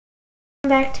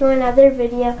Back to another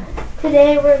video.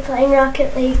 Today we're playing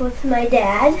Rocket League with my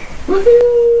dad.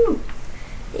 Woohoo!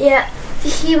 Yeah,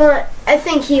 I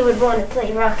think he would want to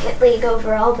play Rocket League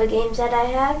over all the games that I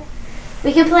have.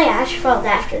 We can play Asphalt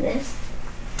after this,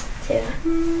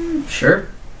 too. Sure.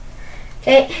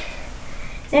 Okay,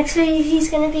 next video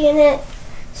he's going to be in it,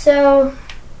 so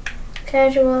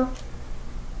casual.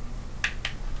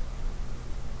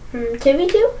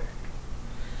 2v2?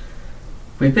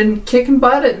 We've been kicking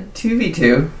butt at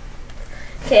 2v2.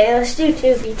 Okay, let's do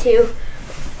 2v2.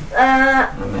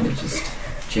 I might have just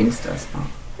jinxed us, though.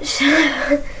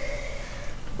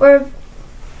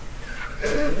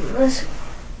 Let's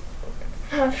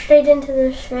hop straight into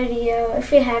this video.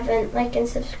 If you haven't, like and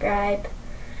subscribe.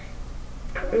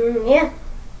 Yeah.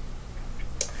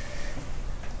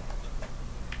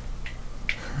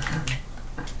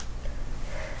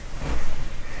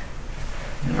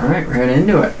 Alright, right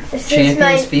into it.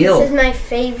 Champions Field. This is my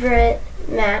favorite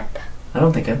map. I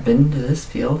don't think I've been to this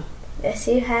field. Yes,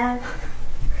 you have.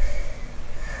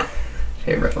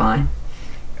 Favorite line?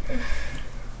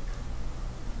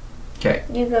 Okay.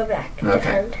 You go back to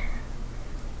defend.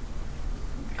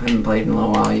 I haven't played in a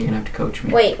little while. You're going to have to coach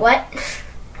me. Wait, what?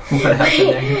 What happened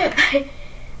there?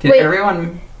 Did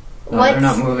everyone... No, they're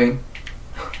not moving.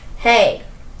 Hey.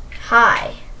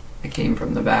 Hi. I came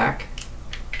from the back.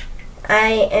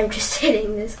 I am just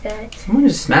hitting this guy. Someone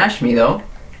just smashed me, though.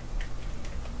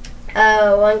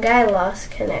 One guy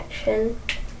lost connection.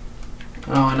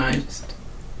 Oh, and I just...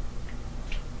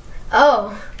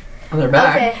 Oh, they're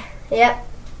back. Okay, yep.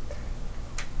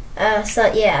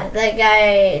 So, yeah, that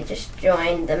guy just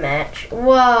joined the match.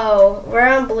 Whoa, we're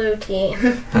on blue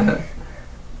team.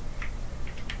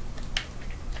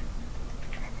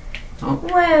 Oh.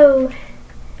 Whoa.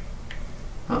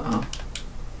 Uh-oh.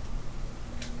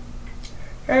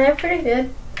 They're pretty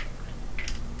good.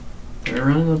 They're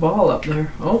running the ball up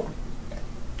there. Oh.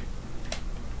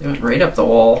 They went right up the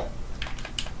wall.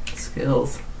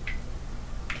 Skills.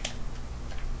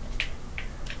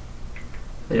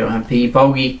 They don't have P.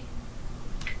 Bogey.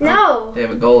 No. They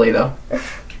have a goalie, though.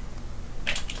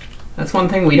 That's one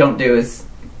thing we don't do is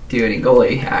do any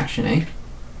goalie action, eh?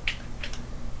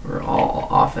 We're all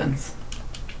offense.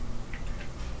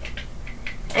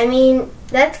 I mean,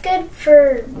 that's good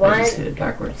for one. I just hit it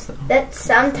backwards, though. That's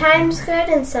sometimes good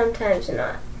and sometimes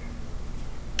not.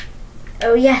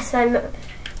 Oh, yes,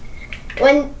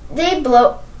 when they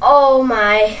blow... Oh,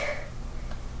 my.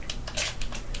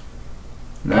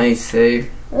 Nice save.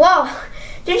 Whoa.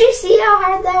 Did you see how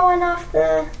hard that went off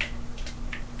the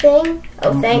thing?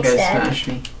 Oh, thanks, you guys Dad. smashed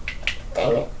me.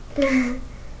 Dang it.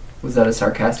 Was that a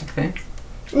sarcastic thing?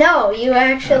 No, you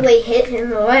actually hit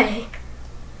him away.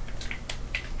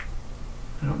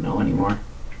 I don't know anymore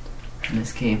in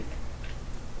this game.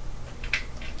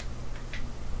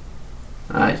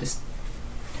 I just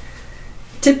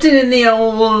tipped it in the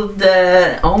old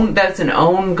own. That's an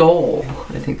own goal,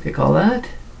 I think they call that.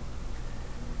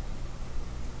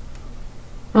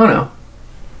 Oh no,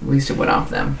 at least it went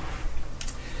off them.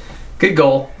 Good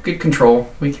goal, good control.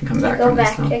 We can come back from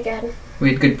this though. Again.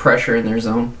 We had good pressure in their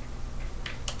zone.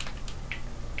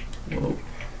 Whoa.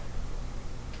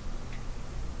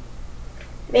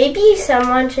 Maybe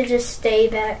someone should just stay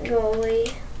back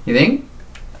goalie. You think?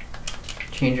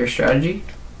 Change your strategy?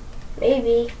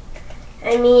 Maybe.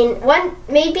 I mean,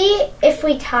 maybe if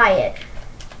we tie it.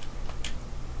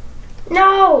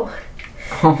 No!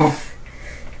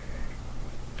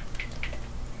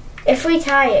 If we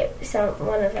tie it,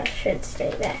 one of us should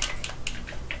stay back.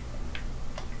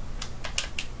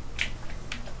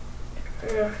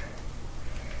 Boop.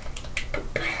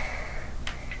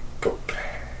 Boop.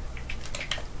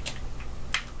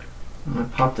 Well, I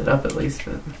popped it up at least,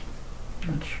 but I'm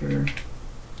not sure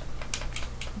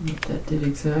what that did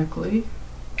exactly.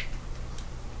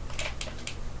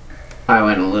 I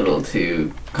went a little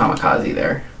too kamikaze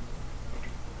there.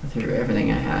 I threw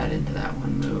everything I had into that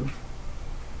one move.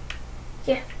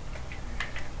 Yeah.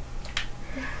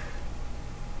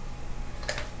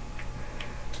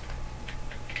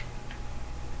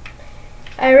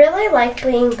 I really like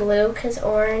being blue because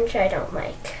orange I don't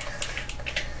like.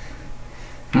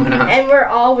 Why not? And we're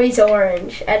always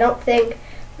orange. I don't think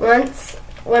once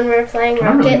when we're playing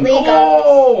Rocket League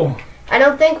I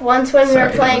don't think once when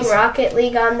we're playing Rocket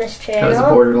League on this channel. That was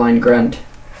a borderline grunt.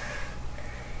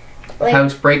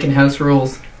 Like, breaking house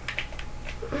rules.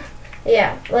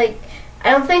 Yeah, like I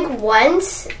don't think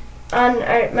once on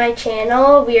my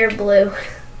channel we are blue.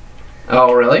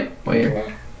 Oh really? Wait.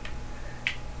 No.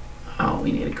 Oh,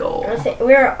 we need a goal. I think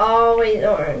we're always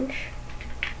orange.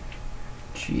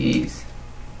 Jeez.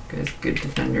 Guy's a good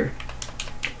defender.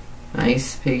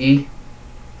 Nice, Piggy.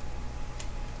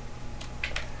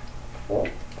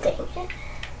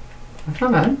 That's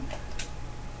not bad.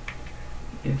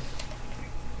 If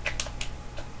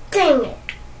Dang it.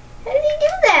 How did he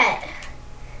do that?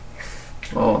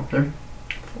 oh, they're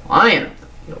flying up the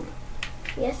field.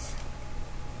 Yes.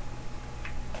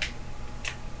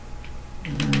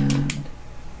 And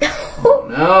oh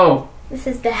no! This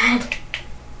is bad.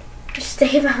 Just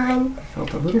stay behind. I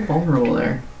felt a little vulnerable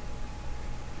there.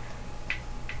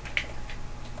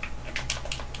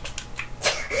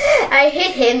 I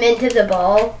hit him into the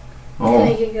ball to Oh,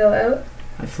 make it go out.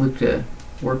 I fluked a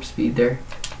warp speed there.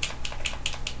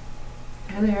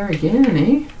 There they are again,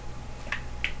 eh?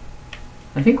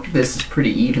 I think this is pretty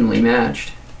evenly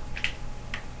matched.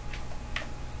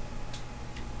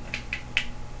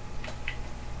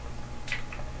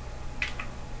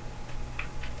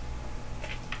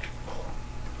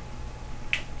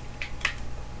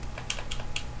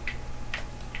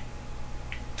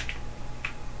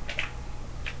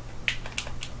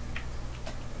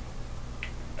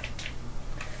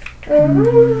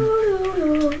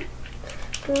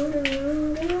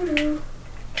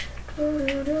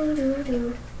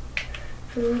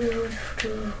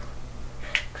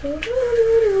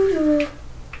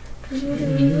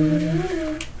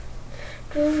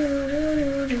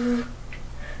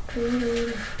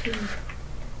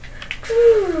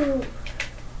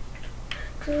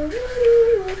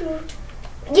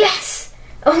 Yes!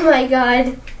 Oh my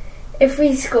god. If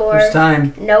we score. First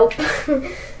time. Nope.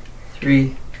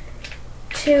 3,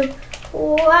 2,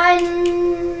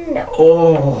 1. No.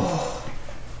 oh.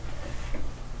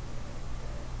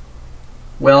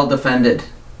 Well defended.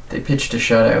 They pitched a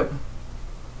shutout.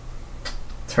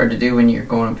 It's hard to do when you're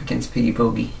going up against Piggy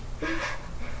Poggy.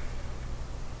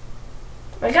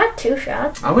 I got 2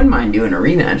 shots. I wouldn't mind doing a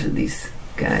rematch with these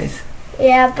guys.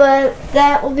 Yeah, but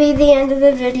that will be the end of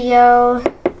the video.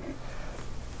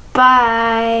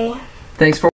 Bye. Thanks for